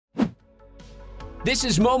This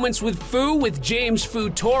is Moments with Fu with James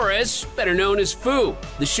Fu Torres, better known as Fu,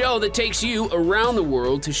 the show that takes you around the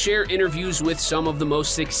world to share interviews with some of the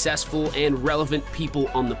most successful and relevant people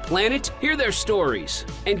on the planet, hear their stories,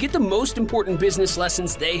 and get the most important business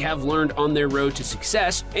lessons they have learned on their road to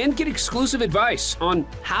success, and get exclusive advice on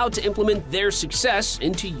how to implement their success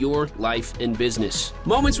into your life and business.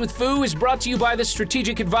 Moments with Fu is brought to you by the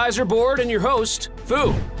Strategic Advisor Board and your host,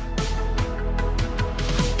 Fu.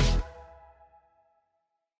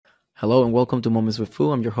 Hello and welcome to Moments with Fu.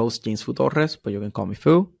 I'm your host, James Fu Torres, but you can call me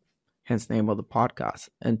Fu, hence the name of the podcast.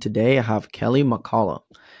 And today I have Kelly McCullough.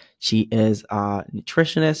 She is a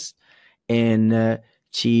nutritionist and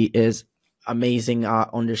she is amazing at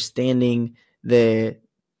understanding the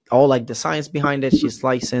science behind it. She's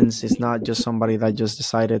licensed. It's not just somebody that just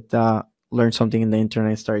decided to learn something in the internet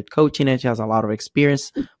and started coaching it. She has a lot of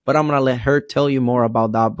experience, but I'm going to let her tell you more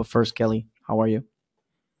about that. But first, Kelly, how are you?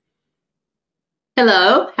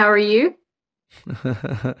 Hello, how are you?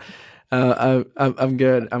 I'm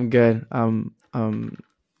good. I'm good. I'm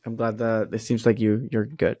glad that it seems like you're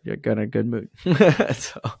good. You're good in a good mood.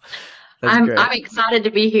 So I'm excited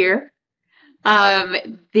to be here.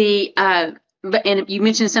 And you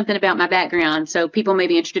mentioned something about my background, so people may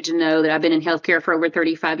be interested to know that I've been in healthcare for over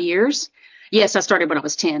 35 years. Yes, I started when I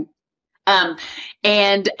was 10.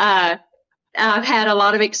 And I've had a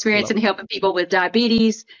lot of experience in helping people with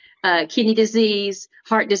diabetes, kidney disease,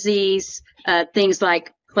 heart disease, things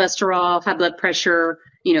like cholesterol, high blood pressure,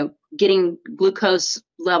 getting glucose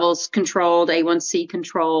levels controlled, A1C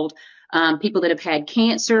controlled, people that have had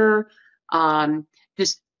cancer,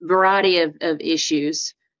 just variety of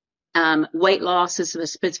issues. Weight loss is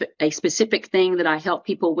a specific thing that I help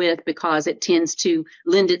people with because it tends to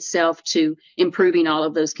lend itself to improving all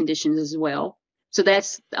of those conditions as well. So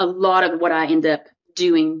that's a lot of what I end up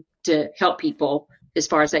doing to help people as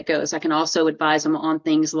far as that goes. I can also advise them on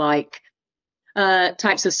things like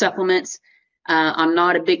types of supplements. I'm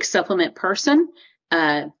not a big supplement person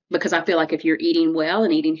because I feel like if you're eating well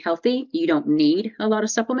and eating healthy, you don't need a lot of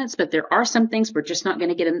supplements. But there are some things we're just not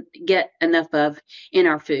going to get enough of in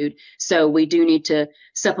our food. So we do need to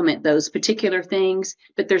supplement those particular things.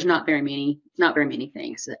 But there's not very many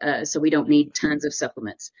things. So we don't need tons of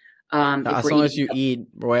supplements. As long as you eat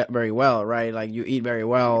very well, right? Like you eat very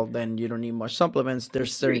well, then you don't need much supplements.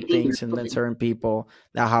 There's certain things and then certain people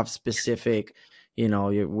that have specific,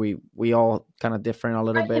 we all kind of different a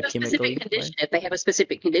little bit chemically. Right? If they have a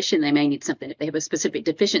specific condition, they may need something. If they have a specific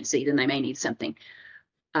deficiency, then they may need something.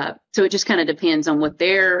 So it just kind of depends on what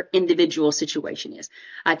their individual situation is.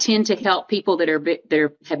 I tend to help people that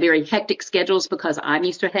have very hectic schedules because I'm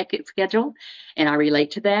used to a hectic schedule, and I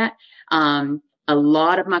relate to that. A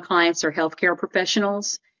lot of my clients are healthcare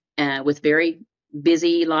professionals with very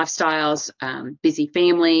busy lifestyles, busy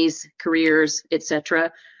families, careers,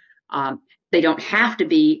 etc. They don't have to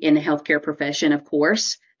be in the healthcare profession, of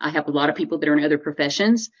course. I have a lot of people that are in other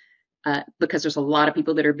professions because there's a lot of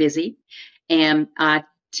people that are busy. And I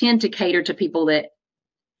tend to cater to people that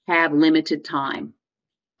have limited time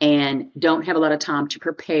and don't have a lot of time to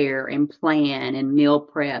prepare and plan and meal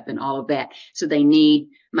prep and all of that. So they need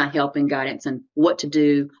my help and guidance on what to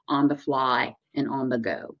do on the fly and on the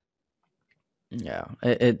go. Yeah,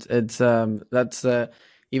 that's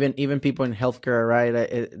even people in healthcare, right?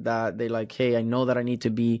 That they like, hey, I know that I need to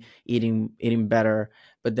be eating better,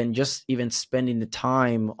 but then just even spending the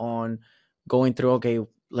time on going through, okay,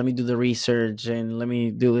 let me do the research and let me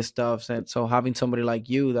do this stuff. And so having somebody like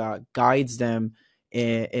you that guides them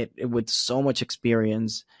it with so much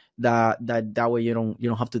experience that way you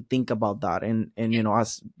don't have to think about that. And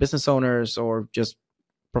as business owners or just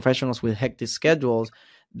professionals with hectic schedules,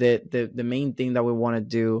 the main thing that we want to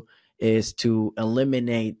do is to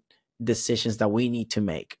eliminate decisions that we need to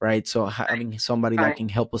make, right? So having somebody that can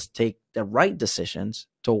help us take the right decisions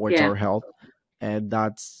towards our health, and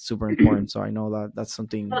that's super important. So I know that's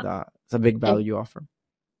something that's a big value you offer.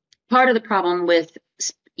 Part of the problem with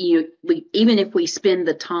even if we spend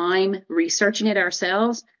the time researching it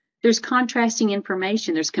ourselves, there's contrasting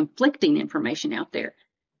information, there's conflicting information out there.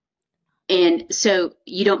 And so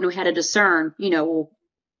you don't know how to discern, well,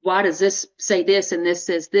 why does this say this and this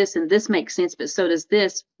says this and this makes sense, but so does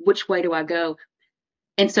this, which way do I go?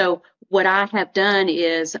 And so what I have done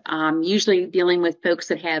is I'm usually dealing with folks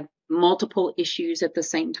that have multiple issues at the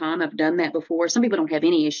same time. I've done that before. Some people don't have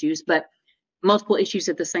any issues, but multiple issues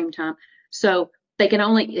at the same time. So they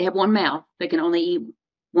have one mouth. They can only eat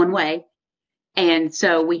one way. And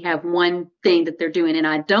so we have one thing that they're doing. And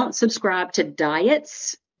I don't subscribe to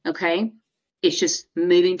diets. Okay. It's just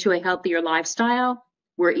moving to a healthier lifestyle.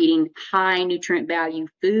 We're eating high nutrient value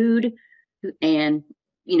food and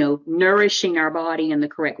nourishing our body in the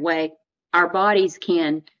correct way, our bodies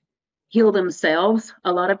can heal themselves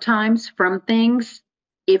a lot of times from things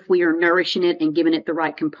if we are nourishing it and giving it the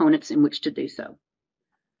right components in which to do so.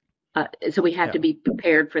 So we have to be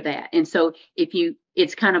prepared for that. And so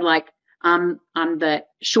it's kind of like I'm the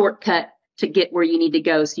shortcut to get where you need to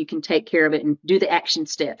go so you can take care of it and do the action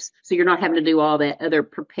steps. So you're not having to do all that other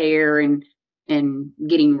prepare and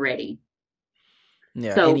getting ready.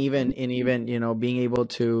 Yeah. So, and even, being able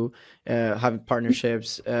to have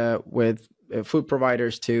partnerships with food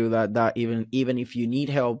providers too, that even if you need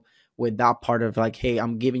help with that part of like, hey,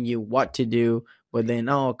 I'm giving you what to do, but then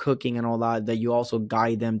cooking and all that you also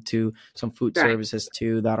guide them to some food services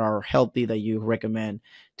too that are healthy that you recommend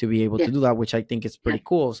to be able to do that, which I think is pretty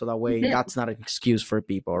cool. So that way that's not an excuse for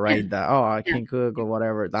people, right? That, I can't cook or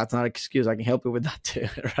whatever. That's not an excuse. I can help you with that too.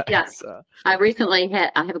 Right? Yeah. So. I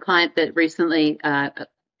have a client that recently that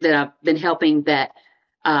I've been helping that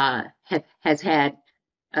has had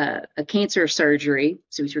a cancer surgery.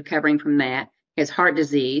 So he's recovering from that. Has heart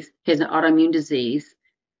disease, has an autoimmune disease.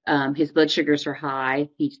 His blood sugars are high.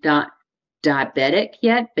 He's not diabetic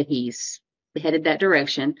yet, but he's headed that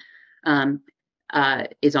direction.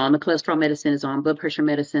 Is on the cholesterol medicine, is on blood pressure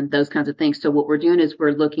medicine, those kinds of things. So what we're doing is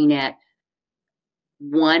we're looking at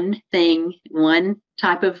one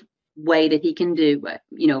type of way that he can do.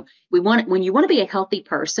 When you want to be a healthy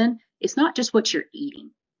person, it's not just what you're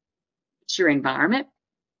eating. It's your environment.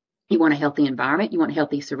 You want a healthy environment. You want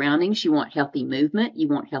healthy surroundings. You want healthy movement. You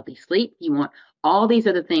want healthy sleep. You want all these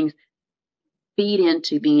other things feed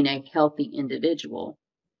into being a healthy individual.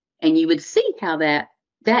 And you would see how that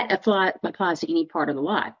applies to any part of the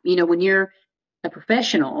life. When you're a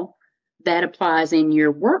professional, that applies in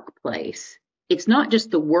your workplace. It's not just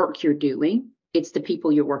the work you're doing. It's the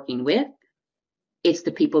people you're working with. It's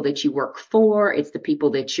the people that you work for. It's the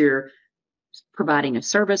people that you're providing a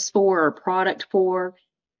service for or a product for.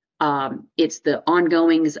 It's the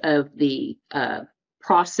ongoings of the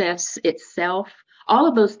process itself. All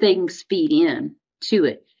of those things feed in to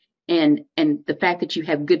it. And the fact that you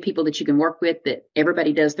have good people that you can work with, that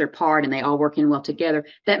everybody does their part and they all work in well together,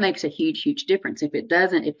 that makes a huge, huge difference.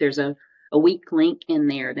 If there's a weak link in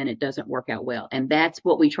there, then it doesn't work out well. And that's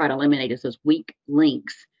what we try to eliminate, is those weak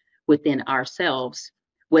links within ourselves,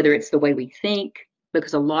 whether it's the way we think,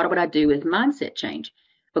 because a lot of what I do is mindset change.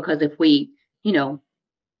 Because if we,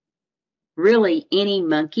 really any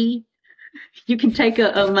monkey, you can take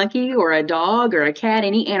a monkey or a dog or a cat,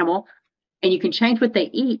 any animal, and you can change what they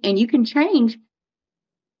eat, and you can change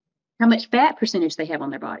how much fat percentage they have on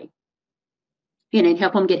their body, and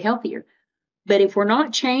help them get healthier. But if we're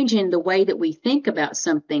not changing the way that we think about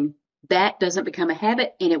something, that doesn't become a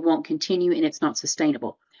habit, and it won't continue, and it's not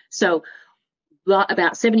sustainable. So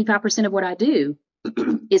about 75% of what I do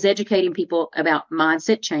is educating people about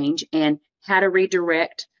mindset change and how to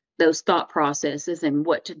redirect those thought processes and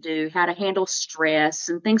what to do, how to handle stress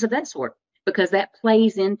and things of that sort, because that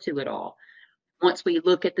plays into it all. Once we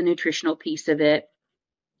look at the nutritional piece of it,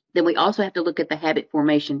 then we also have to look at the habit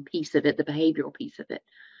formation piece of it, the behavioral piece of it.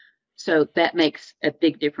 So that makes a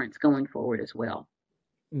big difference going forward as well.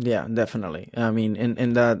 Yeah, definitely. I mean,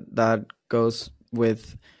 and that goes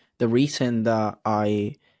with the reason that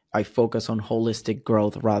I focus on holistic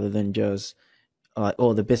growth rather than just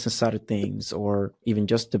the business side of things, or even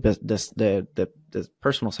just the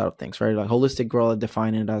personal side of things, right? Like holistic growth,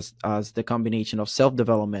 define it as the combination of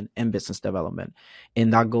self-development and business development,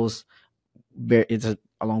 and that goes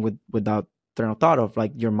along with that train of thought of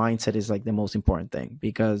like your mindset is like the most important thing,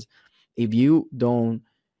 because if you don't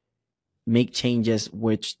make changes,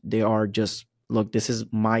 which they are just, look, this is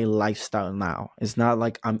my lifestyle now. It's not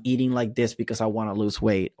like I'm eating like this because I want to lose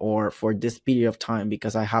weight, or for this period of time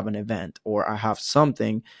because I have an event or I have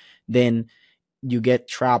something. Then you get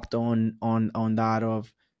trapped on that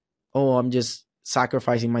of, I'm just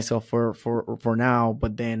sacrificing myself for now.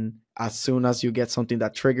 But then as soon as you get something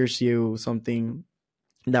that triggers you, something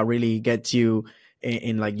that really gets you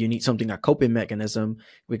in like, you need something, a coping mechanism,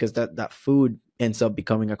 because that food ends up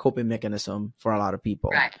becoming a coping mechanism for a lot of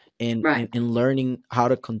people. Right. And learning how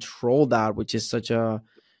to control that, which is such a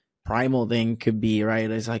primal thing, could be, right?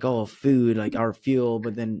 It's like, food, like our fuel,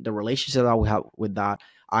 but then the relationship that we have with that,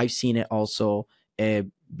 I've seen it also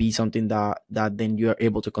be something that then you're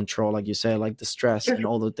able to control, like you said, like the stress and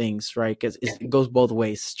all the things, right? Because it goes both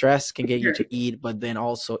ways. Stress can get you to eat, but then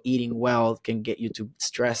also eating well can get you to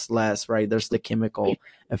stress less, right? There's the chemical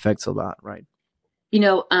effects of that, right?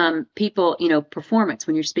 People, performance,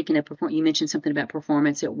 when you're speaking of performance, you mentioned something about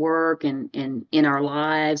performance at work and in our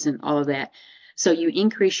lives and all of that. So you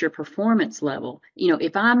increase your performance level.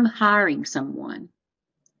 If I'm hiring someone,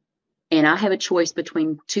 and I have a choice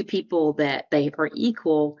between two people that they are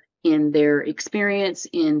equal in their experience,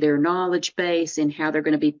 in their knowledge base, and how they're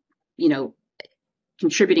going to be,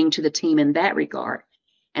 contributing to the team in that regard.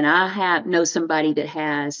 And I know somebody that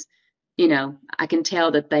has, I can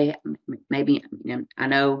tell that they maybe, I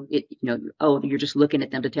know it, oh, you're just looking at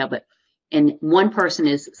them to tell, but, and one person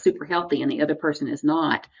is super healthy and the other person is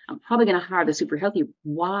not. I'm probably going to hire the super healthy.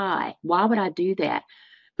 Why? Why would I do that?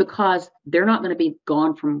 Because they're not going to be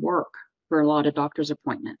gone from work for a lot of doctor's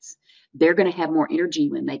appointments. They're going to have more energy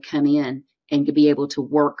when they come in and to be able to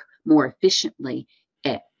work more efficiently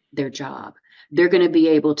at their job. They're going to be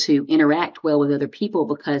able to interact well with other people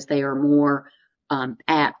because they are more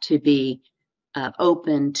apt to be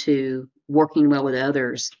open to working well with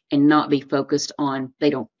others and not be focused on they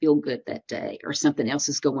don't feel good that day or something else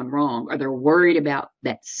is going wrong or they're worried about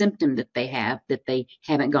that symptom that they have that they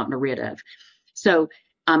haven't gotten rid of. So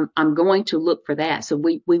I'm going to look for that. So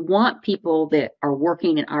we want people that are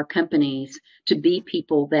working in our companies to be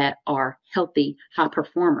people that are healthy, high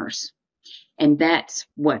performers. And that's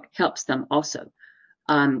what helps them also.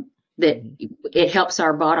 That it helps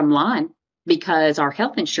our bottom line because our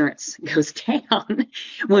health insurance goes down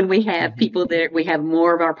when we have people that we have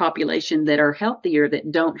more of our population that are healthier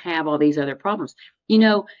that don't have all these other problems.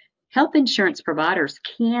 Health insurance providers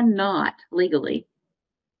cannot legally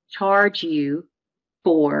charge you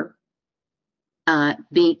for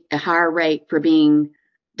being a higher rate for being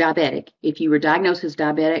diabetic. If you were diagnosed as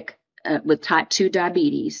diabetic with type 2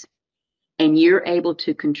 diabetes, and you're able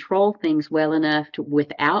to control things well enough to,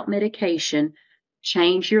 without medication,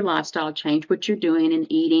 change your lifestyle, change what you're doing and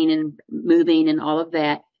eating and moving and all of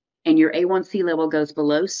that, and your A1C level goes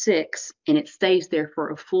below 6 and it stays there for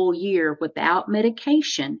a full year without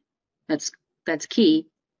medication, that's key,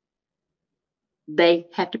 they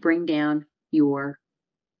have to bring down your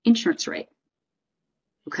insurance rate.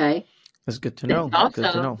 Okay? That's good to know. Also,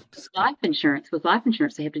 good to know. With life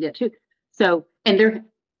insurance, they have to do that too. So, and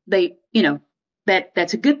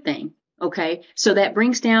that's a good thing. Okay. So that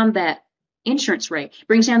brings down that insurance rate,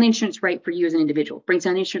 brings down the insurance rate for you as an individual, brings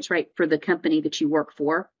down the insurance rate for the company that you work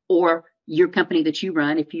for or your company that you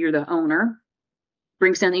run. If you're the owner,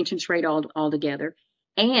 brings down the insurance rate altogether.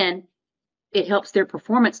 And it helps their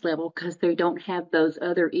performance level because they don't have those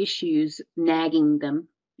other issues nagging them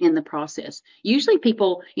in the process. Usually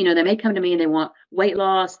people, they may come to me and they want weight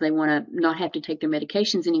loss. They want to not have to take their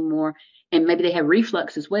medications anymore. And maybe they have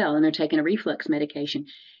reflux as well, and they're taking a reflux medication.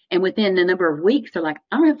 And within a number of weeks, they're like,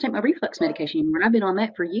 I don't have to take my reflux medication anymore. I've been on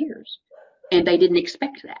that for years. And they didn't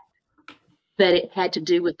expect that. But it had to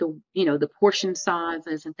do with the portion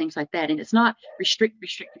sizes and things like that. And it's not restrict.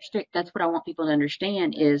 That's what I want people to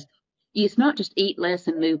understand is it's not just eat less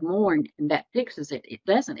and move more and that fixes it. It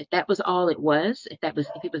doesn't. If that was all it was, if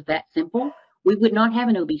it was that simple, we would not have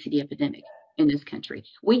an obesity epidemic in this country.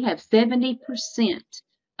 We have 70%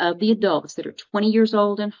 of the adults that are 20 years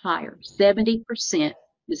old and higher, 70%,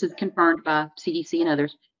 this is confirmed by CDC and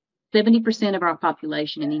others, 70% of our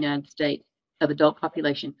population in the United States, of adult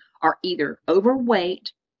population, are either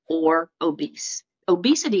overweight or obese.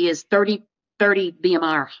 Obesity is 30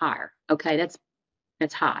 BMI or higher. Okay,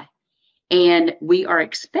 that's high. And we are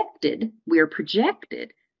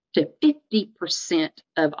projected to 50%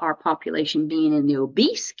 of our population being in the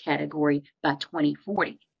obese category by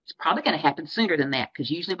 2040. It's probably going to happen sooner than that because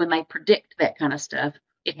usually when they predict that kind of stuff,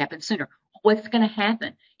 it happens sooner. What's going to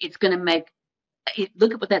happen? It's going to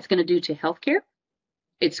look at what that's going to do to healthcare.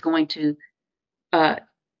 It's going to,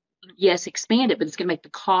 yes, expand it, but it's going to make the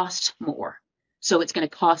cost more. So it's going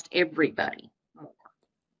to cost everybody more.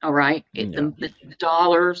 All right. The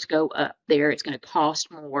dollars go up there. It's going to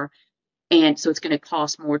cost more. And so it's going to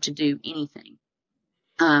cost more to do anything.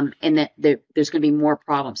 And that there's going to be more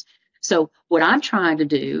problems. So what I'm trying to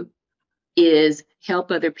do is help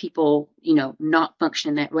other people, not function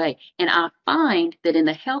in that way. And I find that in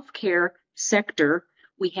the healthcare sector,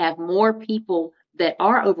 we have more people that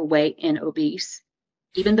are overweight and obese,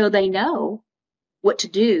 even though they know what to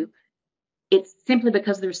do. It's simply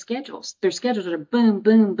because of their schedules. Their schedules are boom,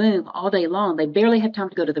 boom, boom all day long. They barely have time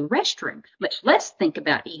to go to the restroom, much less think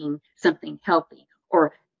about eating something healthy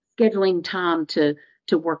or scheduling time to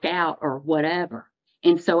work out or whatever.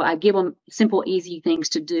 And so I give them simple, easy things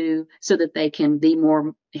to do so that they can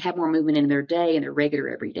have more movement in their day and their regular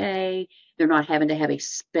every day. They're not having to have a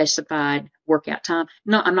specified workout time.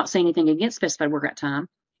 No, I'm not saying anything against specified workout time.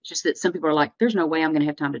 It's just that some people are like, there's no way I'm going to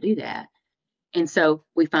have time to do that. And so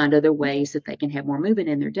we find other ways that they can have more movement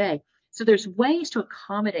in their day. So there's ways to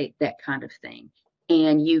accommodate that kind of thing.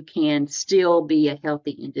 And you can still be a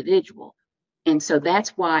healthy individual. And so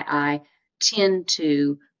that's why I tend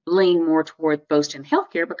to lean more toward Boston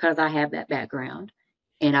healthcare because I have that background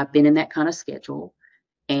and I've been in that kind of schedule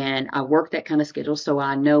and I work that kind of schedule. So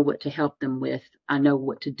I know what to help them with. I know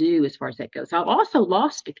what to do as far as that goes. I've also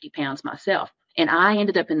lost 50 pounds myself. And I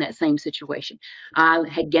ended up in that same situation. I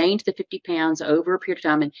had gained the 50 pounds over a period of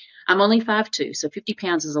time, and I'm only 5'2", so 50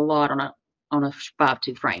 pounds is a lot on a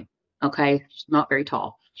 5'2" frame. Okay, it's not very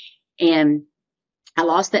tall, and I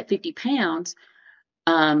lost that 50 pounds,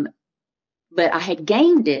 but I had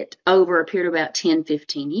gained it over a period of about 10,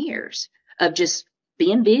 15 years of just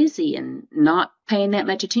being busy and not paying that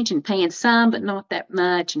much attention, paying some but not that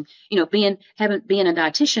much, and being a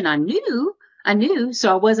dietitian, I knew,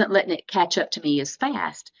 so I wasn't letting it catch up to me as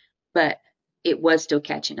fast, but it was still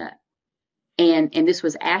catching up. And this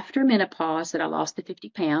was after menopause that I lost the 50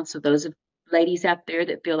 pounds. So those ladies out there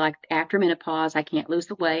that feel like after menopause, I can't lose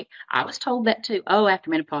the weight. I was told that too. Oh,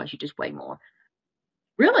 after menopause, you just weigh more.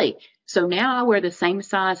 Really? So now I wear the same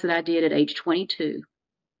size that I did at age 22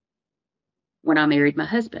 when I married my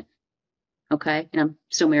husband. Okay. And I'm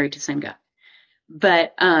still married to the same guy.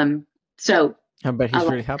 But, so I bet he's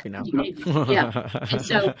really happy now. Yeah. And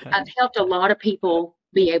so I've helped a lot of people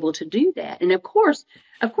be able to do that. And of course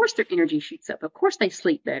their energy shoots up. Of course they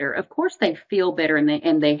sleep better. Of course they feel better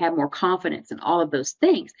and they have more confidence and all of those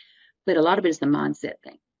things. But a lot of it is the mindset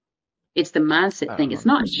thing. It's the mindset thing. It's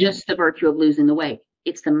not just the virtue of losing the weight.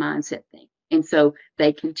 It's the mindset thing. And so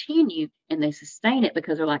they continue and they sustain it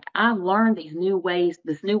because they're like, I've learned these new ways,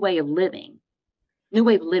 this new way of living,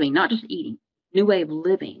 not just eating, new way of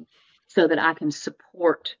living, so that I can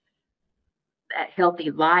support that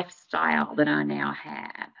healthy lifestyle that I now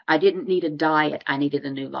have. I didn't need a diet. I needed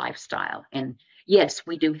a new lifestyle. And yes,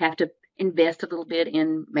 we do have to invest a little bit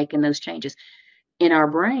in making those changes. In our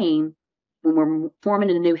brain, when we're forming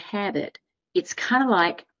a new habit, it's kind of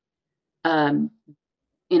like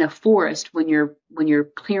in a forest when you're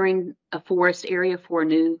clearing a forest area for a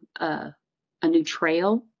new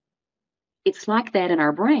trail. It's like that in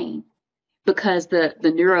our brain because the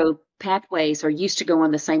neuro pathways are used to going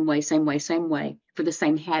the same way for the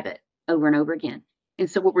same habit over and over again. And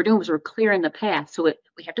so what we're doing is we're clearing the path. So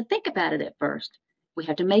we have to think about it at first. We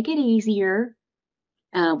have to make it easier.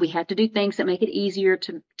 We have to do things that make it easier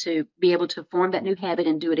to be able to form that new habit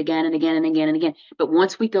and do it again and again and again and again. But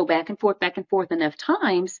once we go back and forth enough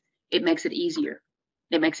times, it makes it easier.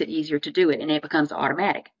 It makes it easier to do it, and it becomes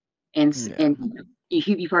automatic. And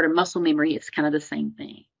you've heard of muscle memory. It's kind of the same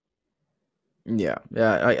thing. Yeah.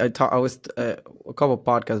 I was a couple of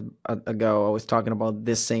podcasts ago. I was talking about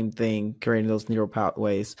this same thing, creating those neural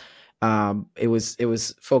pathways. It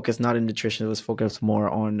was focused not in nutrition. It was focused more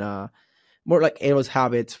on more like it was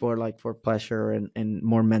habits for pleasure and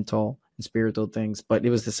more mental and spiritual things. But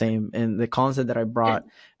it was the same. And the concept that I brought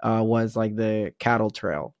was like the cattle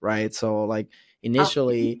trail, right? So like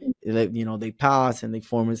initially, they pass and they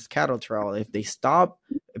form this cattle trail. If they stop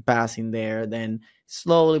passing there, then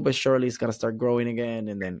slowly but surely it's gonna start growing again,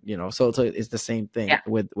 and then so it's the same thing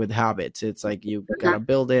with habits. It's like you gotta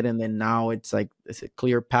build it, and then now it's like it's a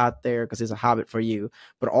clear path there because it's a habit for you.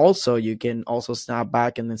 But also you can also snap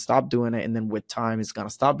back and then stop doing it, and then with time it's gonna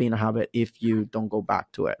stop being a habit if you don't go back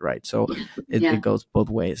to it, right? So it goes both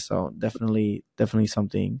ways. So definitely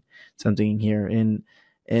something here. And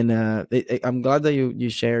I'm glad that you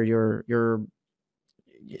share your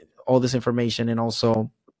all this information, and also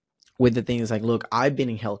with the things like, look, I've been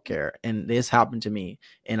in healthcare and this happened to me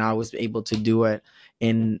and I was able to do it.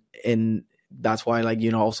 And that's why, like,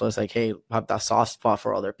 also it's like, hey, have that soft spot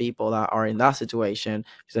for other people that are in that situation.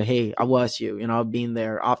 So, hey, I was I've been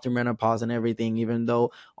there after menopause and everything, even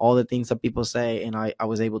though all the things that people say, and I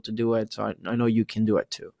was able to do it. So I know you can do it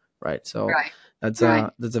too. Right. So that's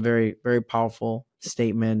a very, very powerful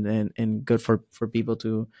statement, and good for people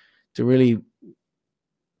to really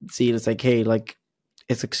see it. It's like, hey, like,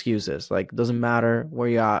 it's excuses. Like, doesn't matter where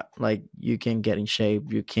you're at. Like, you can get in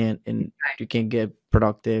shape, you can get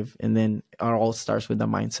productive, and then it all starts with the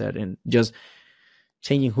mindset and just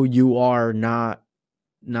changing who you are, not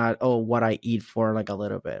what I eat for like a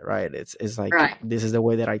little bit, right? It's like this is the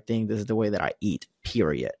way that I think, this is the way that I eat,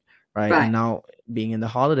 period. Right. And now being in the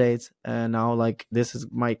holidays, and now like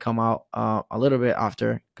might come out a little bit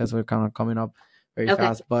after because we're kind of coming up very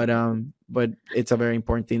fast. But it's a very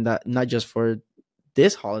important thing that not just for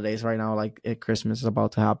this holidays right now, like Christmas is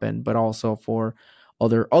about to happen, but also for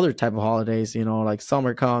other type of holidays, like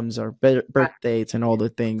summer comes or birthdays and all the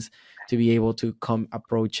things, to be able to come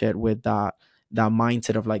approach it with that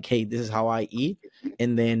mindset of like, hey, this is how I eat.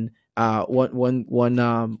 And then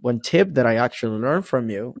one tip that I actually learned from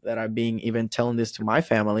you, that I've been even telling this to my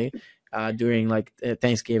family, during like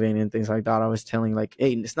Thanksgiving and things like that. I was telling like,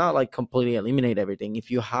 hey, it's not like completely eliminate everything.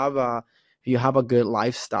 If you have a good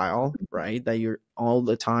lifestyle, right, that you're all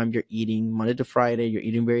the time, you're eating Monday to Friday, you're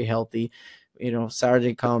eating very healthy,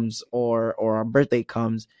 Saturday comes or a birthday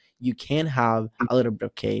comes, you can have a little bit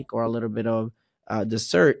of cake or a little bit of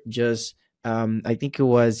dessert. Just I think it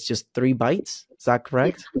was just 3 bites. Is that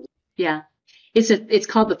correct? Yeah. It's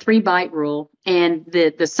called the 3-bite rule, and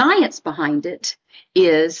the science behind it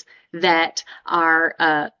is that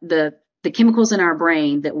the chemicals in our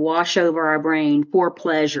brain that wash over our brain for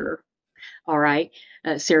pleasure, all right,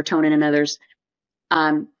 serotonin and others,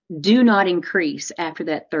 do not increase after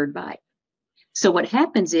that 3rd bite. So what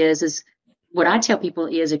happens is what I tell people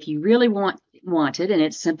is, if you really want it and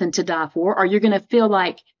it's something to die for, or you're going to feel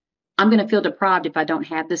like, I'm going to feel deprived if I don't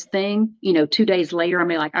have this thing, 2 days later, I'm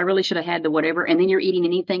like, I really should have had the whatever. And then you're eating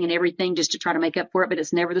anything and everything just to try to make up for it, but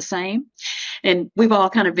it's never the same. And we've all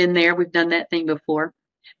kind of been there. We've done that thing before.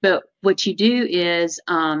 But what you do is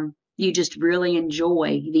you just really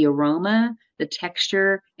enjoy the aroma, the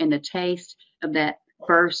texture, and the taste of that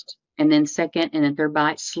first and then second and then 3rd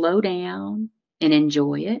bite. Slow down and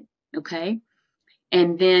enjoy it. Okay.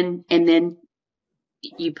 And then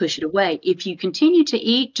you push it away. If you continue to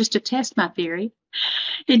eat, just to test my theory,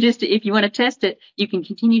 if you want to test it, you can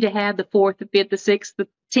continue to have the 4th, the 5th, the 6th, the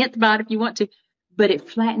 10th bite if you want to, but it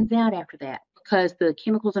flattens out after that because the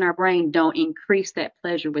chemicals in our brain don't increase that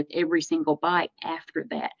pleasure with every single bite after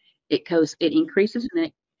that. It increases and then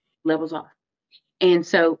it levels off. And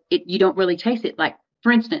so you don't really taste it. Like,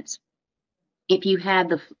 for instance, if you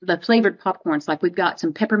have the flavored popcorns, like we've got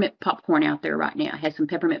some peppermint popcorn out there right now, it has some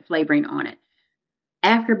peppermint flavoring on it.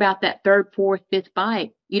 After about that 3rd, 4th, 5th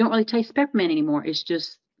bite, you don't really taste peppermint anymore. It's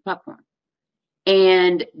just popcorn.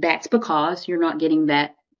 And that's because you're not getting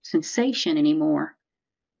that sensation anymore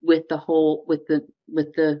with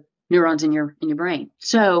the neurons in your brain.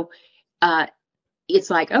 So it's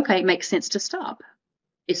like, okay, it makes sense to stop,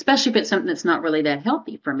 especially if it's something that's not really that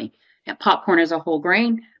healthy for me. Now, popcorn is a whole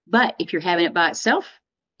grain, but if you're having it by itself,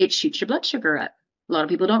 it shoots your blood sugar up. A lot of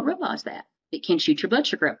people don't realize that. It can shoot your blood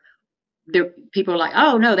sugar up. People are like,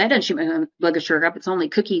 oh, no, that doesn't shoot my blood sugar up. It's only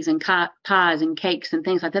cookies and pies and cakes and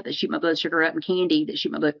things like that shoot my blood sugar up, and candy that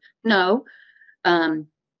shoot my blood. No.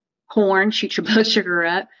 Corn shoots your blood sugar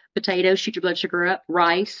up. Potatoes shoot your blood sugar up.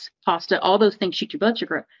 Rice, pasta, all those things shoot your blood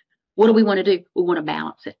sugar up. What do we want to do? We want to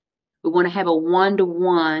balance it. We want to have a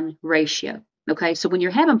 1-to-1 ratio. Okay, so when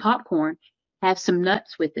you're having popcorn, have some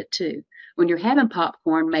nuts with it too. When you're having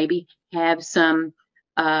popcorn, maybe have some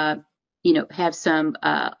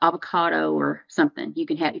avocado or something. You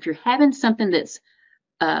can have, if you're having something that's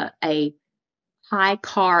a high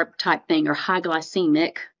carb type thing or high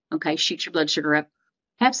glycemic, okay, shoot your blood sugar up.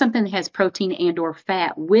 Have something that has protein and or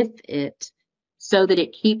fat with it so that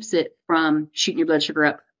it keeps it from shooting your blood sugar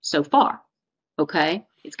up so far. Okay,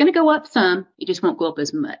 it's going to go up some, it just won't go up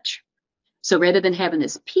as much. So rather than having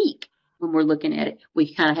this peak when we're looking at it,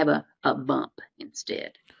 we kind of have a bump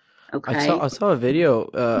instead. Okay. I saw a video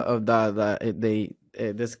of that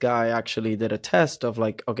this guy actually did a test of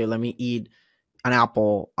like, okay, let me eat an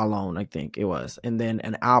apple alone, I think it was, and then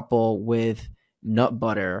an apple with nut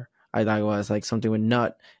butter. I thought it was like something with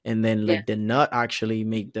nut, and then like the nut actually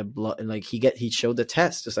make the blood, and like he showed the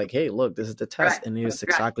test. It's like, hey, look, this is the test, right. And it was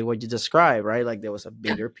exactly what you described, right? Like there was a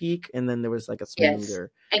bigger peak, and then there was like a smoother.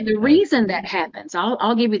 Yes. And the reason that happens,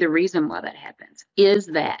 I'll give you the reason why that happens, is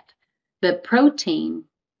that the protein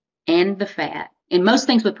and the fat, and most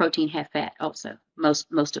things with protein have fat also.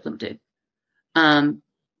 Most of them do.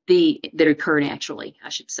 That occur naturally, I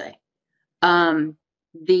should say.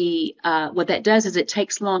 What that does is it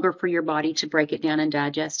takes longer for your body to break it down and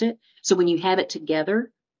digest it. So when you have it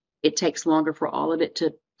together, it takes longer for all of it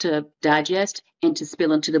to digest and to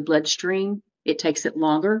spill into the bloodstream. It takes it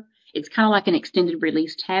longer. It's kind of like an extended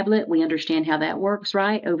release tablet. We understand how that works,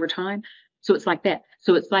 right? Over time. So it's like that.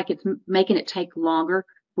 So it's like it's making it take longer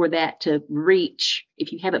for that to reach.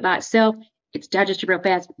 If you have it by itself, it's digested real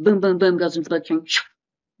fast. Boom, boom, boom, goes into the bloodstream,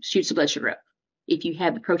 shoots the blood sugar up. If you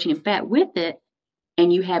have the protein and fat with it,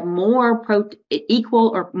 and you have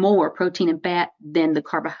equal or more protein and fat than the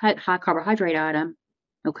high carbohydrate item,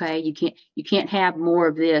 okay, you can't have more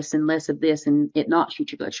of this and less of this and it not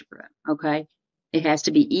shoot your blood sugar up, okay? It has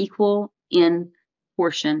to be equal in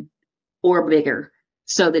portion or bigger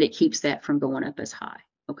so that it keeps that from going up as high,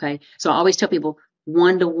 okay? So I always tell people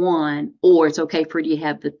 1-to-1, or it's okay for you to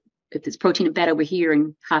have if it's protein and fat over here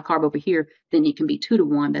and high carb over here, then it can be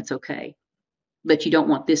 2-to-1, that's okay. But you don't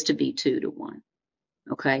want this to be 2-to-1.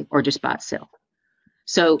 Okay, or just by itself.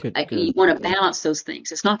 So Good, you good. want to balance those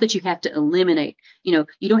things. It's not that you have to eliminate, you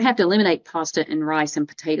don't have to eliminate pasta and rice and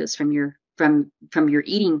potatoes from your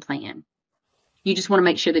eating plan. You just want to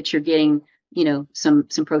make sure that you're getting,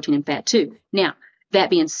 some protein and fat too. Now, that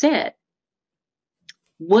being said,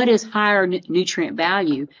 what is higher nutrient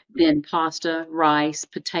value than pasta, rice,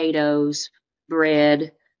 potatoes,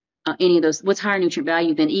 bread, any of those? What's higher nutrient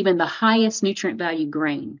value than even the highest nutrient value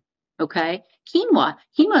grain? Okay. Quinoa.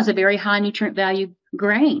 Quinoa is a very high nutrient value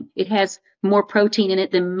grain. It has more protein in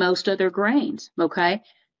it than most other grains. Okay.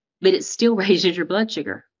 But it still raises your blood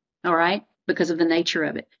sugar. All right. Because of the nature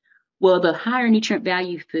of it. Well, the higher nutrient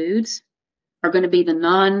value foods are going to be the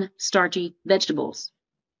non-starchy vegetables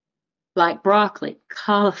like broccoli,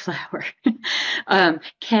 cauliflower,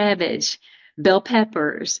 cabbage, bell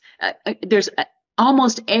peppers. There's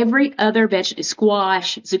almost every other vegetable,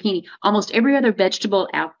 squash, zucchini, almost every other vegetable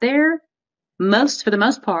out there, for the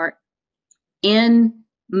most part, in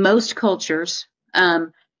most cultures,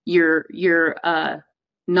 your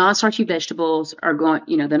non-starchy vegetables are going,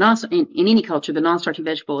 in any culture, the non-starchy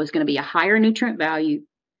vegetable is going to be a higher nutrient value,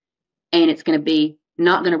 and it's going to be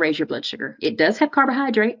not going to raise your blood sugar. It does have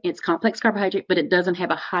carbohydrate, it's complex carbohydrate, but it doesn't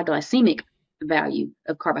have a high glycemic value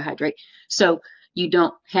of carbohydrate. So you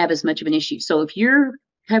don't have as much of an issue. So if you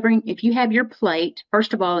have your plate,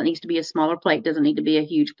 first of all, it needs to be a smaller plate. It doesn't need to be a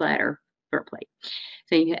huge platter for a plate.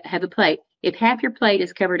 So you have a plate. If half your plate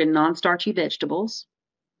is covered in non-starchy vegetables,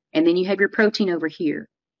 and then you have your protein over here,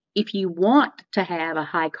 if you want to have a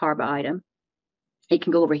high carb item, it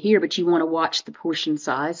can go over here, but you want to watch the portion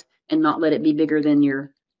size and not let it be bigger than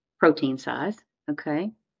your protein size.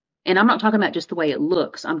 Okay. And I'm not talking about just the way it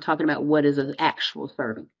looks. I'm talking about what is an actual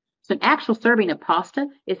serving. So an actual serving of pasta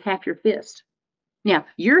is half your fist. Now,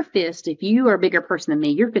 your fist, if you are a bigger person than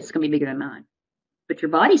me, your fist is going to be bigger than mine. But your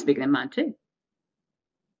body's bigger than mine too.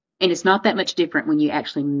 And it's not that much different when you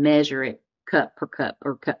actually measure it cup per cup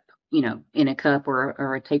or cup, in a cup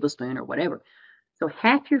or a tablespoon or whatever. So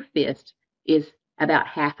half your fist is about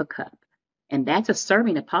half a cup. And that's a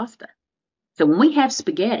serving of pasta. So when we have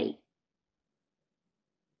spaghetti,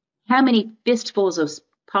 how many fistfuls of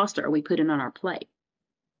pasta are we putting on our plate?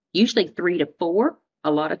 Usually 3 to 4,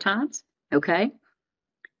 a lot of times. Okay.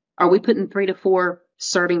 Are we putting 3 to 4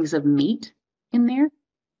 servings of meat in there?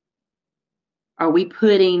 Are we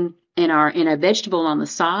putting in a vegetable on the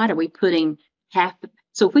side? Are we putting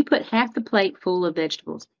so if we put half the plate full of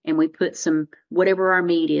vegetables and we put some, whatever our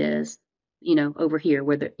meat is, over here,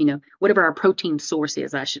 whatever our protein source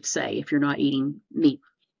is, I should say, if you're not eating meat.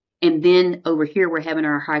 And then over here, we're having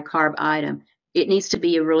our high carb item. It needs to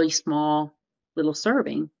be a really small little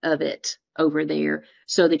serving of it over there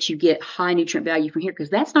so that you get high nutrient value from here, because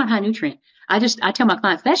that's not high nutrient. I tell my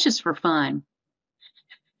clients, that's just for fun.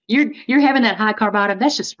 You're having that high carb item,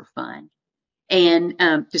 that's just for fun.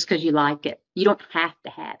 And just because you like it. You don't have to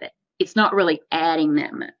have it. It's not really adding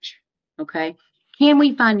that much. Okay. Can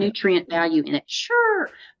we find nutrient value in it? Sure.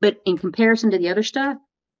 But in comparison to the other stuff,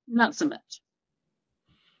 not so much.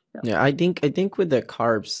 So. Yeah, I think with the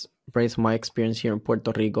carbs, based on my experience here in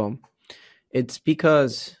Puerto Rico, it's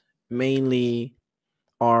because mainly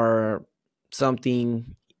are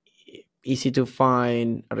something easy to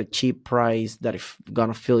find at a cheap price that is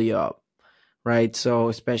gonna fill you up, right? So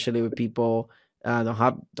especially with people don't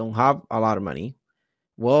have a lot of money,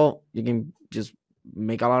 well, you can just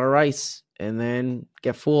make a lot of rice and then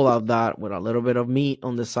get full of that with a little bit of meat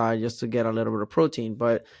on the side just to get a little bit of protein.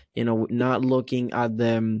 But not looking at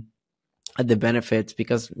the benefits,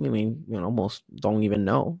 because most don't even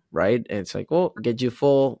know, right? And it's like, well, get you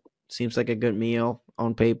full, seems like a good meal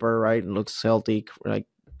on paper, right? And looks healthy, like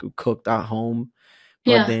cooked at home.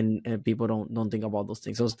 But then people don't think about those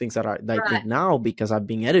things that I think now, because I've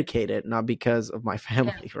been educated, not because of my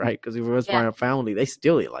family, right? Because if it was my family, they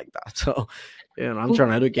still eat like that. So, I'm trying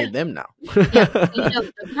to educate them now.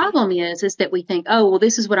 The problem is that we think, oh, well,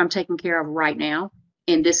 this is what I'm taking care of right now,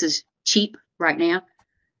 and this is cheap right now.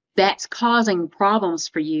 That's causing problems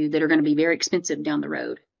for you that are going to be very expensive down the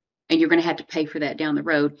road. And you're going to have to pay for that down the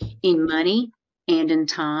road in money and in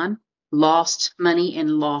time. Lost money and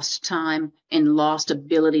lost time and lost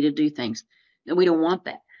ability to do things. We don't want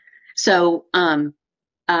that. So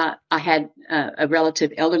I had a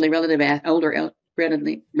elderly relative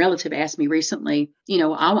asked me recently,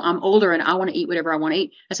 I'm older and I want to eat whatever I want to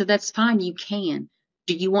eat. I said, that's fine. You can.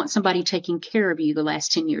 Do you want somebody taking care of you the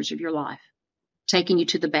last 10 years of your life? Taking you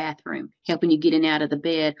to the bathroom, helping you get in and out of the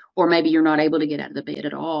bed, or maybe you're not able to get out of the bed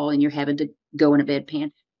at all and you're having to go in a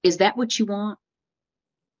bedpan. Is that what you want?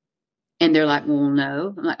 And they're like, well,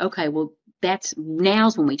 no. I'm like, okay, well,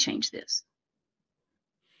 now's when we change this.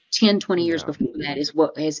 10, 20 years before that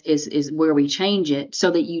is where we change it,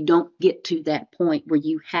 so that you don't get to that point where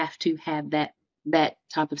you have to have that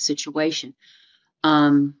type of situation.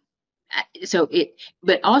 But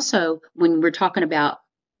also when we're talking about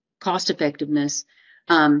cost effectiveness,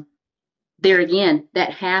 there again,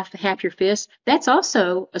 that half your fist, that's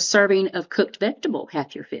also a serving of cooked vegetable,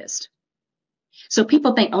 half your fist. So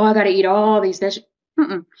people think, oh, I got to eat all these vegetables.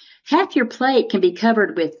 Half your plate can be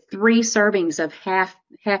covered with 3 servings of half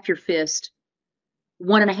your fist,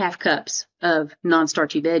 1.5 cups of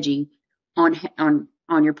non-starchy veggie on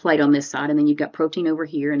your plate on this side, and then you've got protein over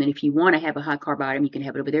here. And then if you want to have a high carb item, you can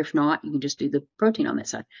have it over there. If not, you can just do the protein on that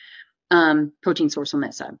side, protein source on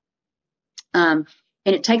that side. And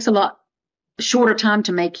it takes a lot shorter time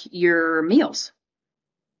to make your meals,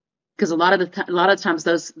 because a lot of the times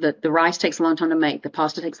the rice takes a long time to make, the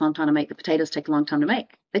pasta takes a long time to make, the potatoes take a long time to make.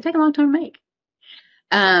 They take a long time to make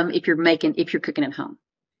if you're cooking at home.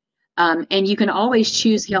 And you can always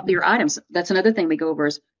choose healthier items. That's another thing we go over,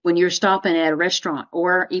 is when you're stopping at a restaurant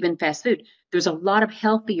or even fast food, there's a lot of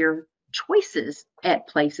healthier choices at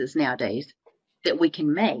places nowadays that we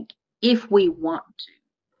can make if we want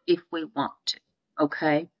to.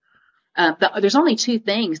 Okay. But there's only 2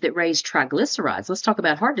 things that raise triglycerides. Let's talk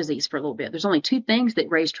about heart disease for a little bit. There's only 2 things that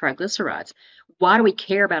raise triglycerides. Why do we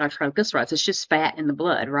care about our triglycerides? It's just fat in the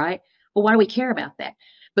blood, right? Well, why do we care about that?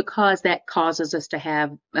 Because that causes us to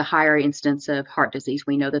have a higher instance of heart disease.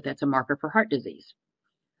 We know that that's a marker for heart disease.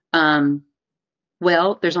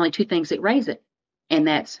 Well, there's only 2 things that raise it, and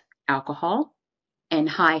that's alcohol and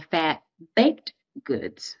high-fat baked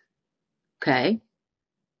goods. Okay?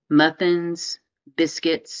 Muffins,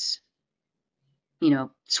 biscuits,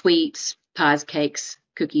 sweets, pies, cakes,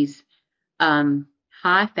 cookies,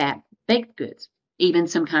 high-fat baked goods, even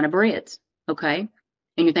some kind of breads. Okay?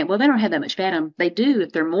 And you think, well, they don't have that much fat in them. They do.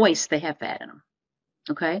 If they're moist, they have fat in them.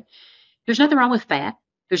 Okay? There's nothing wrong with fat.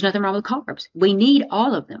 There's nothing wrong with carbs. We need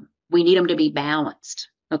all of them. We need them to be balanced.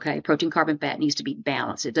 Okay? Protein, carb, and fat needs to be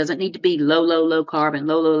balanced. It doesn't need to be low carb and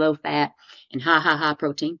low fat and high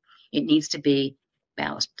protein. It needs to be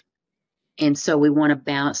balanced. And so we want to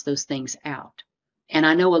balance those things out. And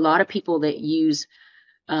I know a lot of people that use,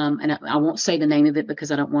 and I won't say the name of it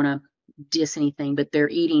because I don't want to diss anything, but they're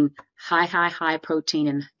eating high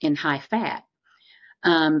protein and high fat.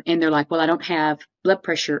 And they're like, well, I don't have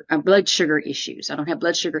blood sugar issues. I don't have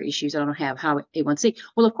blood sugar issues. I don't have high A1C.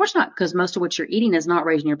 Well, of course not, because most of what you're eating is not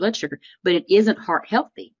raising your blood sugar, but it isn't heart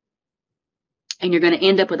healthy. And you're going to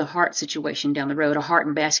end up with a heart situation down the road, a heart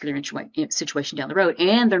and vascular situation down the road.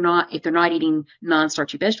 And if they're not eating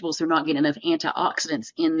non-starchy vegetables, they're not getting enough antioxidants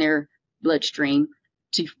in their bloodstream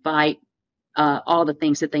to fight all the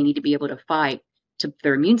things that they need to be able to fight to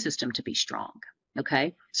their immune system to be strong.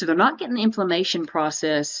 Okay. So they're not getting the inflammation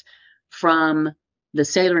process from the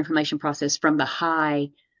cellular inflammation process from the high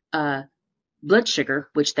blood sugar,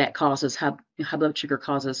 which that causes high blood sugar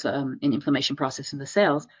causes an inflammation process in the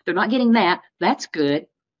cells. They're not getting that. That's good.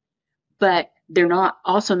 But they're not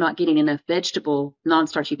getting enough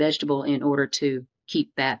non-starchy vegetable in order to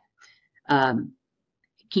keep that,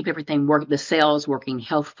 keep everything the cells working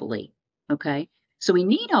healthfully. Okay. So we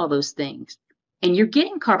need all those things, and you're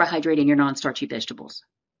getting carbohydrate in your non-starchy vegetables.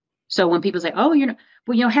 So when people say, oh,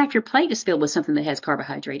 half your plate is filled with something that has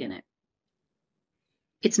carbohydrate in it.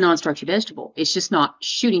 It's non-starchy vegetable. It's just not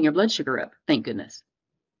shooting your blood sugar up, thank goodness,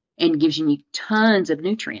 and gives you tons of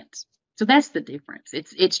nutrients. So that's the difference.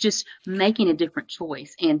 It's just making a different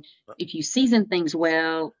choice. And if you season things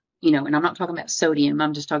well, and I'm not talking about sodium,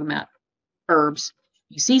 I'm just talking about herbs.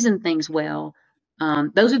 You season things well.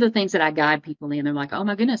 Those are the things that I guide people in. They're like, oh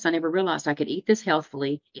my goodness, I never realized I could eat this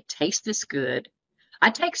healthfully. It tastes this good.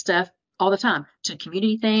 I take stuff all the time to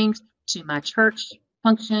community things, to my church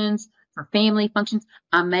functions, for family functions.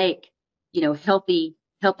 I make, healthy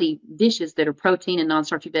dishes that are protein and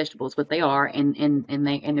non-starchy vegetables, what they are, and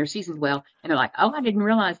they're seasoned well. And they're like, oh, I didn't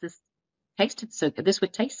realize this tasted so good. This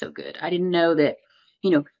would taste so good. I didn't know that,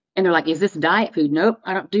 and they're like, is this diet food? Nope,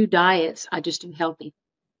 I don't do diets. I just do healthy.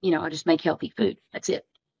 I just make healthy food. That's it.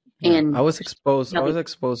 Yeah, and I was exposed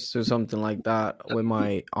to something like that with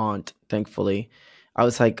my aunt, thankfully. I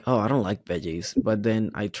was like, oh, I don't like veggies. But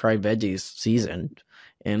then I tried veggies seasoned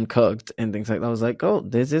and cooked and things like that. I was like, oh,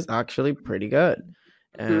 this is actually pretty good.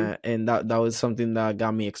 Mm-hmm. And that was something that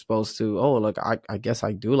got me exposed to, oh, look, I guess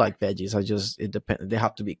I do like veggies. It depends. They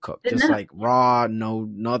have to be cooked. Just like raw,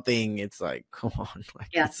 nothing. It's like, come on.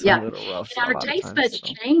 It's a little rough. And our taste buds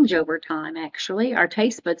change over time, actually. Our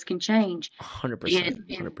taste buds can change. 100%.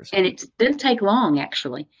 100%. And it doesn't take long,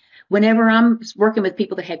 actually. Whenever I'm working with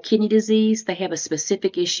people that have kidney disease, they have a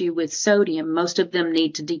specific issue with sodium. Most of them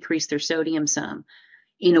need to decrease their sodium some.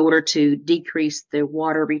 in order to decrease the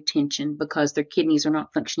water retention because their kidneys are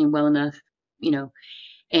not functioning well enough,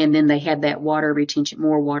 and then they have that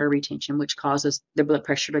more water retention, which causes their blood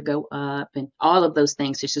pressure to go up and all of those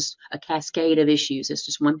things. It's just a cascade of issues. It's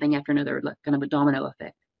just one thing after another, like kind of a domino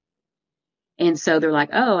effect. And so they're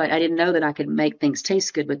like, oh, I didn't know that I could make things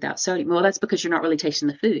taste good without sodium. Well, that's because you're not really tasting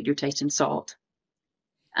the food. You're tasting salt.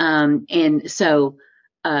 And so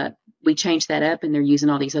we changed that up, and they're using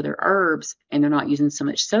all these other herbs, and they're not using so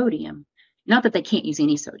much sodium. Not that they can't use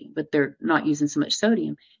any sodium, but they're not using so much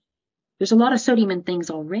sodium. There's a lot of sodium in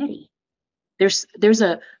things already. There's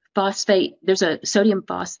a sodium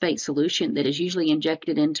phosphate solution that is usually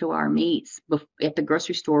injected into our meats at the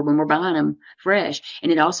grocery store when we're buying them fresh.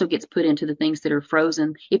 And it also gets put into the things that are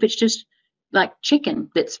frozen. If it's just like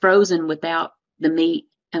chicken that's frozen without the meat,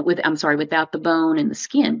 without the bone and the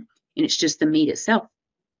skin, and it's just the meat itself,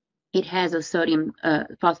 it has a sodium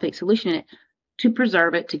phosphate solution in it to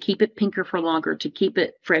preserve it, to keep it pinker for longer, to keep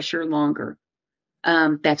it fresher longer.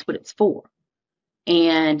 That's what it's for.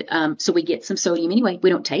 And so we get some sodium anyway. We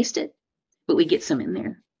don't taste it, but we get some in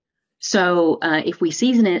there. So if we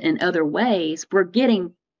season it in other ways,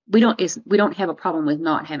 we don't have a problem with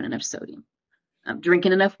not having enough sodium.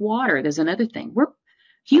 Drinking enough water, there's another thing.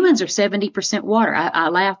 Humans are 70% water. I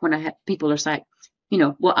laugh when I have people are like,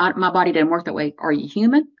 my body doesn't work that way. Are you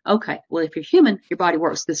human? Okay. Well, if you're human, your body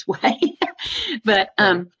works this way. But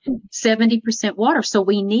 70% water. So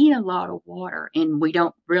we need a lot of water, and we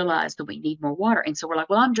don't realize that we need more water. And so we're like,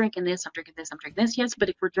 well, I'm drinking this, I'm drinking this, I'm drinking this. Yes, but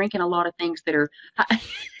if we're drinking a lot of things that are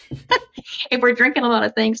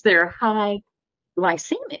high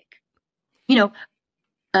glycemic,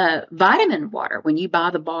 vitamin water, when you buy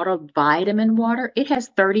the bottled vitamin water, it has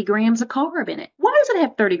 30 grams of carb in it. Why does it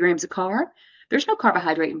have 30 grams of carb? There's no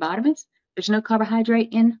carbohydrate in vitamins. There's no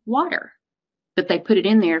carbohydrate in water, but they put it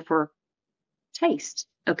in there for taste.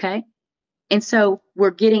 Okay. And so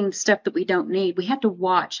we're getting stuff that we don't need. We have to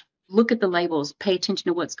look at the labels, pay attention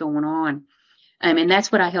to what's going on. And that's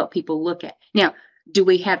what I help people look at. Now, do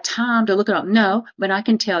we have time to look it up? No, but I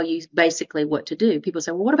can tell you basically what to do. People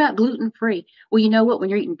say, well, what about gluten-free? Well, you know what? When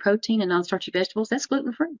you're eating protein and non-starchy vegetables, that's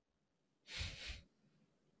gluten-free.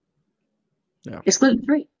 Yeah. It's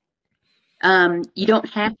gluten-free. You don't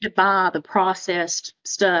have to buy the processed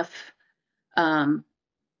stuff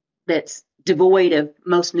that's devoid of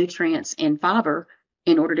most nutrients and fiber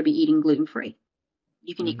in order to be eating gluten-free.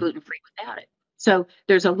 You can eat gluten-free without it. So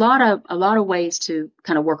there's a lot of ways to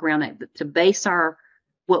kind of work around that, to base we're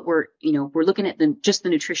looking at just the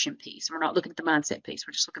nutrition piece. We're not looking at the mindset piece.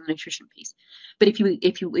 We're just looking at the nutrition piece. But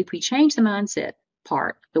if we change the mindset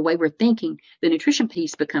part, the way we're thinking, the nutrition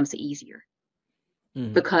piece becomes easier.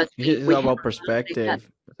 Because it's about perspective.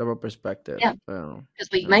 It's about perspective. Yeah. Because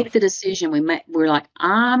we make the decision. We're like,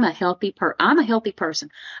 I'm a healthy person.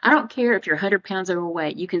 I don't care if you're 100 pounds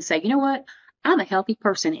overweight. You can say, you know what? I'm a healthy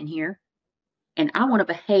person in here, and I want to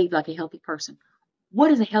behave like a healthy person. What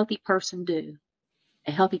does a healthy person do?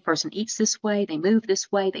 A healthy person eats this way. They move this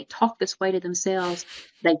way. They talk this way to themselves.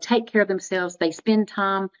 They take care of themselves. They spend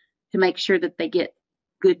time to make sure that they get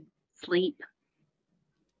good sleep.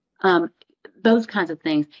 Those kinds of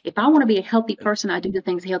things. If I want to be a healthy person, I do the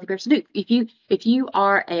things a healthy person do. If you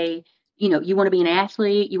are you want to be an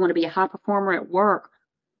athlete, you want to be a high performer at work,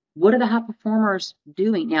 what are the high performers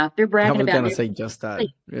doing? Now, if they're bragging about say just that,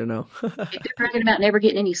 if they're bragging about never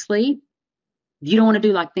getting any sleep, you don't want to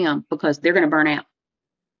do like them because they're going to burn out.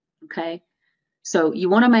 Okay. So you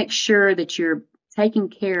want to make sure that you're taking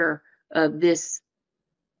care of this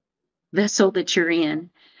vessel that you're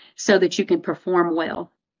in so that you can perform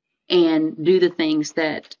well and do the things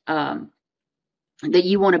that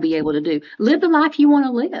you want to be able to do. Live the life you want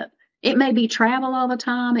to live. It may be travel all the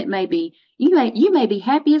time. It may be you may be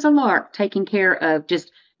happy as a lark taking care of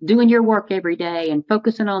just doing your work every day and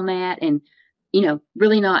focusing on that and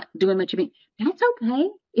really not doing much of it. That's okay.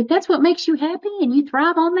 If that's what makes you happy and you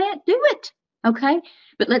thrive on that, do it. Okay?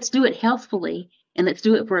 But let's do it healthfully, and let's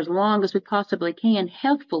do it for as long as we possibly can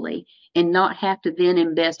healthfully, and not have to then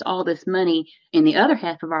invest all this money in the other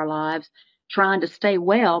half of our lives trying to stay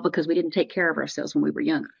well because we didn't take care of ourselves when we were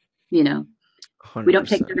younger. We don't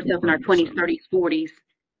take care of ourselves in our 20s, 30s, 40s,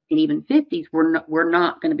 and even 50s. We're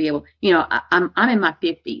not going to be able. I'm in my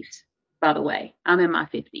 50s, by the way. I'm in my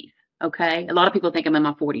 50s. Okay, a lot of people think I'm in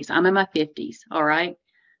my 40s. I'm in my 50s. All right,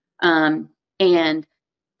 and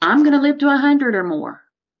I'm going to live to 100 or more.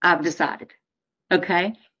 I've decided.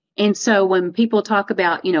 Okay. And so when people talk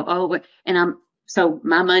about, so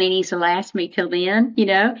my money needs to last me till then,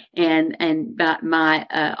 and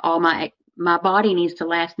my body needs to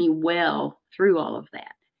last me well through all of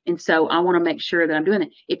that. And so I want to make sure that I'm doing it.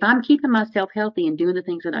 If I'm keeping myself healthy and doing the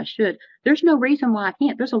things that I should, there's no reason why I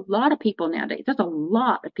can't. There's a lot of people nowadays. There's a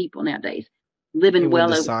lot of people nowadays living And with well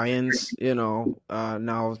the over. science, now,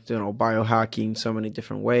 biohacking so many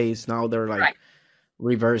different ways. Now they're like Right.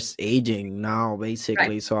 reverse aging now, basically.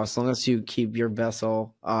 Right. So as long as you keep your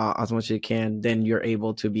vessel as much as you can, then you're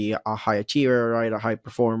able to be a high achiever, right? A high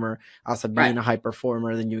performer. As a being Right. a high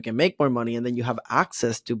performer, then you can make more money, and then you have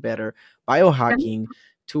access to better biohacking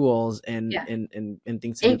tools and Yeah. and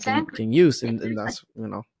things that you can use, and that's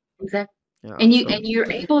Exactly. yeah. And So you're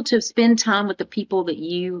able to spend time with the people that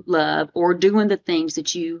you love or doing the things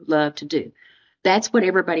that you love to do. That's what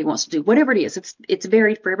everybody wants to do. Whatever it is, it's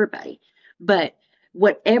varied for everybody. But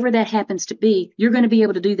whatever that happens to be, you're going to be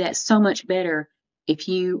able to do that so much better if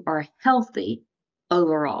you are healthy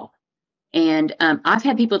overall. And I've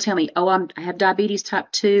had people tell me, "Oh, I have diabetes type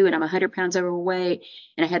 2 and I'm 100 pounds overweight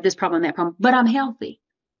and I had this problem and that problem, but I'm healthy."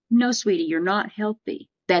 No, sweetie, you're not healthy.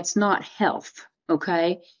 That's not health.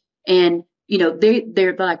 Okay. And,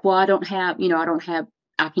 they're like, "Well, I don't have,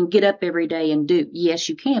 I can get up every day and do." Yes,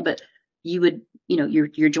 you can, but you would,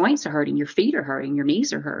 your joints are hurting, your feet are hurting, your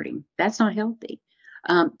knees are hurting. That's not healthy.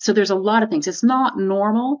 So there's a lot of things. It's not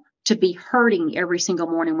normal to be hurting every single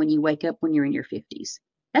morning when you wake up when you're in your 50s.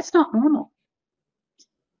 That's not normal.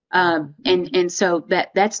 And so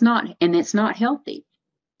that's not, and it's not healthy.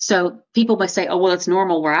 So people may say, "Oh, well, it's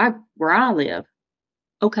normal where I live."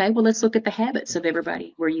 Okay, well, let's look at the habits of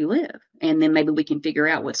everybody where you live, and then maybe we can figure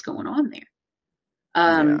out what's going on there.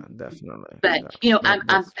 yeah, definitely. But Yeah,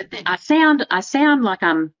 I sound like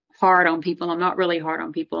I'm hard on people. I'm not really hard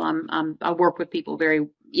on people. I work with people very,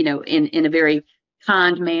 in a very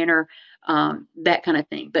kind manner, that kind of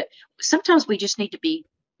thing. But sometimes we just need to be,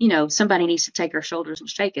 somebody needs to take our shoulders and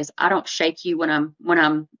shake us. I don't shake you when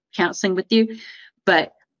I'm counseling with you,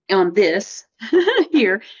 but on this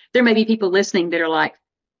here, there may be people listening that are like,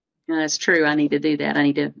 "No, that's true. I need to do that. I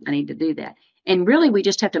need to do that." And really, we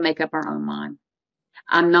just have to make up our own mind.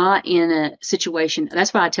 I'm not in a situation.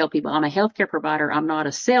 That's why I tell people I'm a healthcare provider. I'm not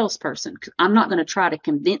a salesperson. I'm not going to try to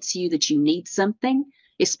convince you that you need something,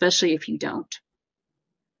 especially if you don't.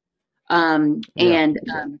 And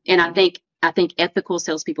I think ethical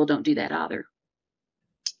salespeople don't do that either.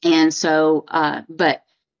 And so, but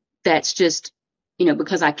that's just,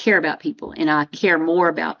 because I care about people and I care more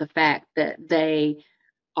about the fact that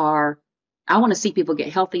I want to see people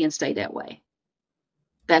get healthy and stay that way.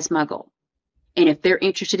 That's my goal. And if they're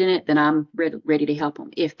interested in it, then I'm ready to help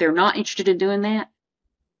them. If they're not interested in doing that,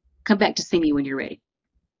 come back to see me when you're ready.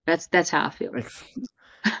 That's how I feel.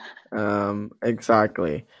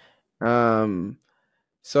 Exactly. So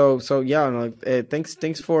yeah,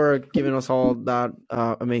 thanks for giving us all that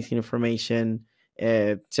amazing information.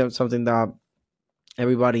 Something that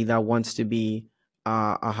everybody that wants to be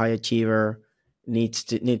a high achiever needs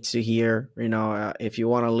to hear. If you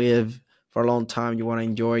want to live for a long time, you want to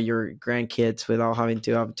enjoy your grandkids without having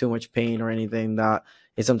to have too much pain or anything, that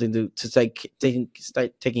is something to start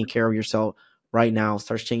taking care of yourself right now.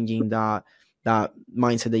 Start changing that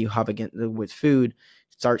mindset that you have again with food.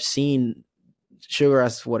 Start seeing sugar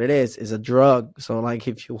as what it is a drug. So like,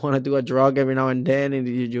 if you want to do a drug every now and then and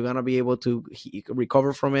you're gonna be able to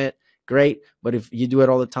recover from it, great. But if you do it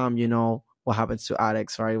all the time, what happens to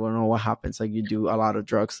addicts, right? We know what happens, like, you do a lot of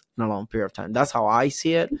drugs in a long period of time. That's how I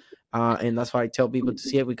see it. And that's why I tell people to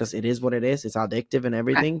see it, because it is what it is. It's addictive and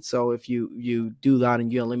everything. So if you do that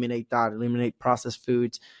and you eliminate processed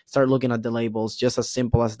foods, start looking at the labels, just as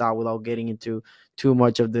simple as that, without getting into too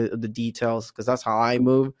much of the details, because that's how I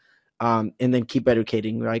move. And then keep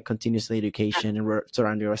educating, right? Continuously education, and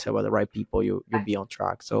surrounding yourself with the right people, you'll be on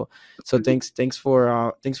track. So thanks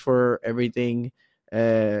for everything,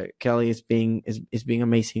 Kelly. It's being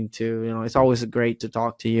amazing too. It's always great to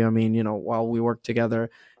talk to you. I mean, while we work together,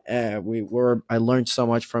 I learned so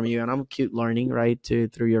much from you, and I'm keep learning, right,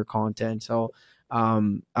 through your content. So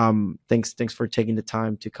thanks for taking the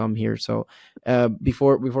time to come here. So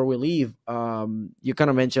before we leave, you kind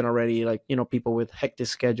of mentioned already, like, people with hectic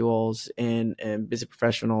schedules and busy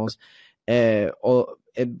professionals,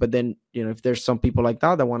 but then, if there's some people like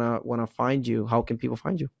that want to find you, how can people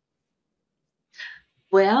find you?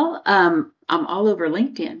 Well, I'm all over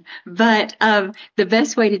LinkedIn, but the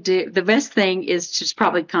best thing is to just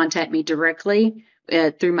probably contact me directly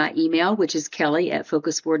through my email, which is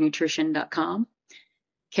kelly@focusforwardnutrition.com.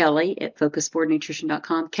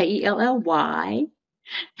 Kelly@focusforwardnutrition.com. KELLY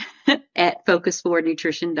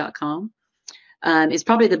 @focusforwardnutrition.com is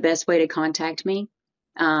probably the best way to contact me.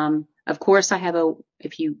 Of course,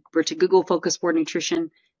 if you were to Google Focus Forward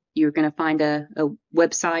Nutrition, you're going to find a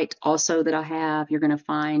website also that I have. You're going to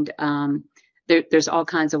find there's all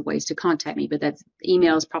kinds of ways to contact me, but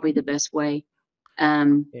email is probably the best way.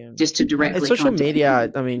 Just to directly. And social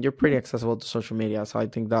media, I mean, you're pretty accessible to social media, so I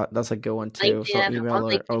think that's a good one too. LinkedIn, so email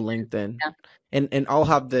or LinkedIn. Yeah. And I'll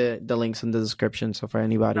have the links in the description. So for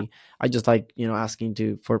anybody, I just like,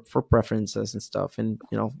 asking for preferences and stuff. And,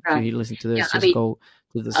 if you listen to this, go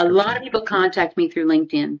to the description. A lot of people contact me through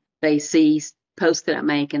LinkedIn. They see posts that I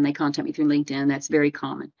make and they contact me through LinkedIn. That's very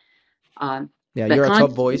common. You're a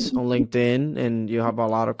top voice on LinkedIn and you have a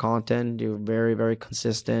lot of content. You're very, very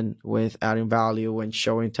consistent with adding value and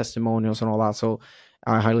showing testimonials and all that. So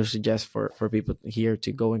I highly suggest for people here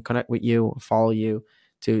to go and connect with you, follow you,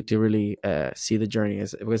 to really see the journey,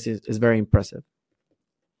 because it's very impressive.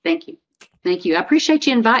 Thank you. I appreciate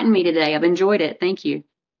you inviting me today. I've enjoyed it. Thank you.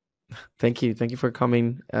 Thank you for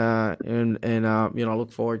coming. And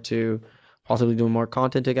look forward to possibly doing more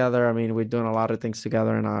content together. I mean, we're doing a lot of things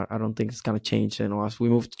together, and I don't think it's gonna change. As we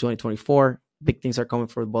move to 2024, big things are coming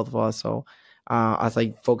for both of us. So as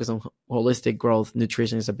I focus on holistic growth,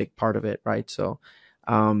 nutrition is a big part of it, right? So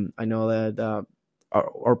I know that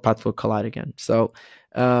our paths will collide again. So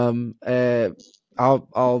I'll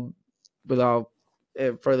without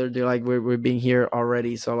further ado, like we're being here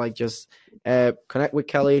already. So like just connect with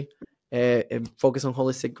Kelly and focus on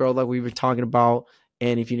holistic growth like we were talking about.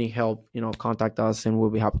 And if you need help, contact us and we'll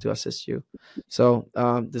be happy to assist you. So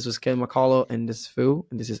this was Ken McCullough and this is Fu,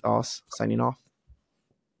 and this is us signing off.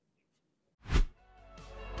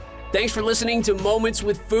 Thanks for listening to Moments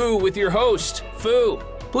with Fu with your host, Fu.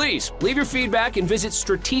 Please leave your feedback and visit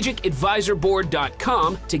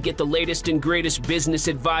strategicadvisorboard.com to get the latest and greatest business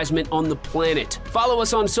advisement on the planet. Follow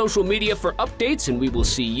us on social media for updates, and we will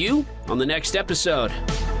see you on the next episode.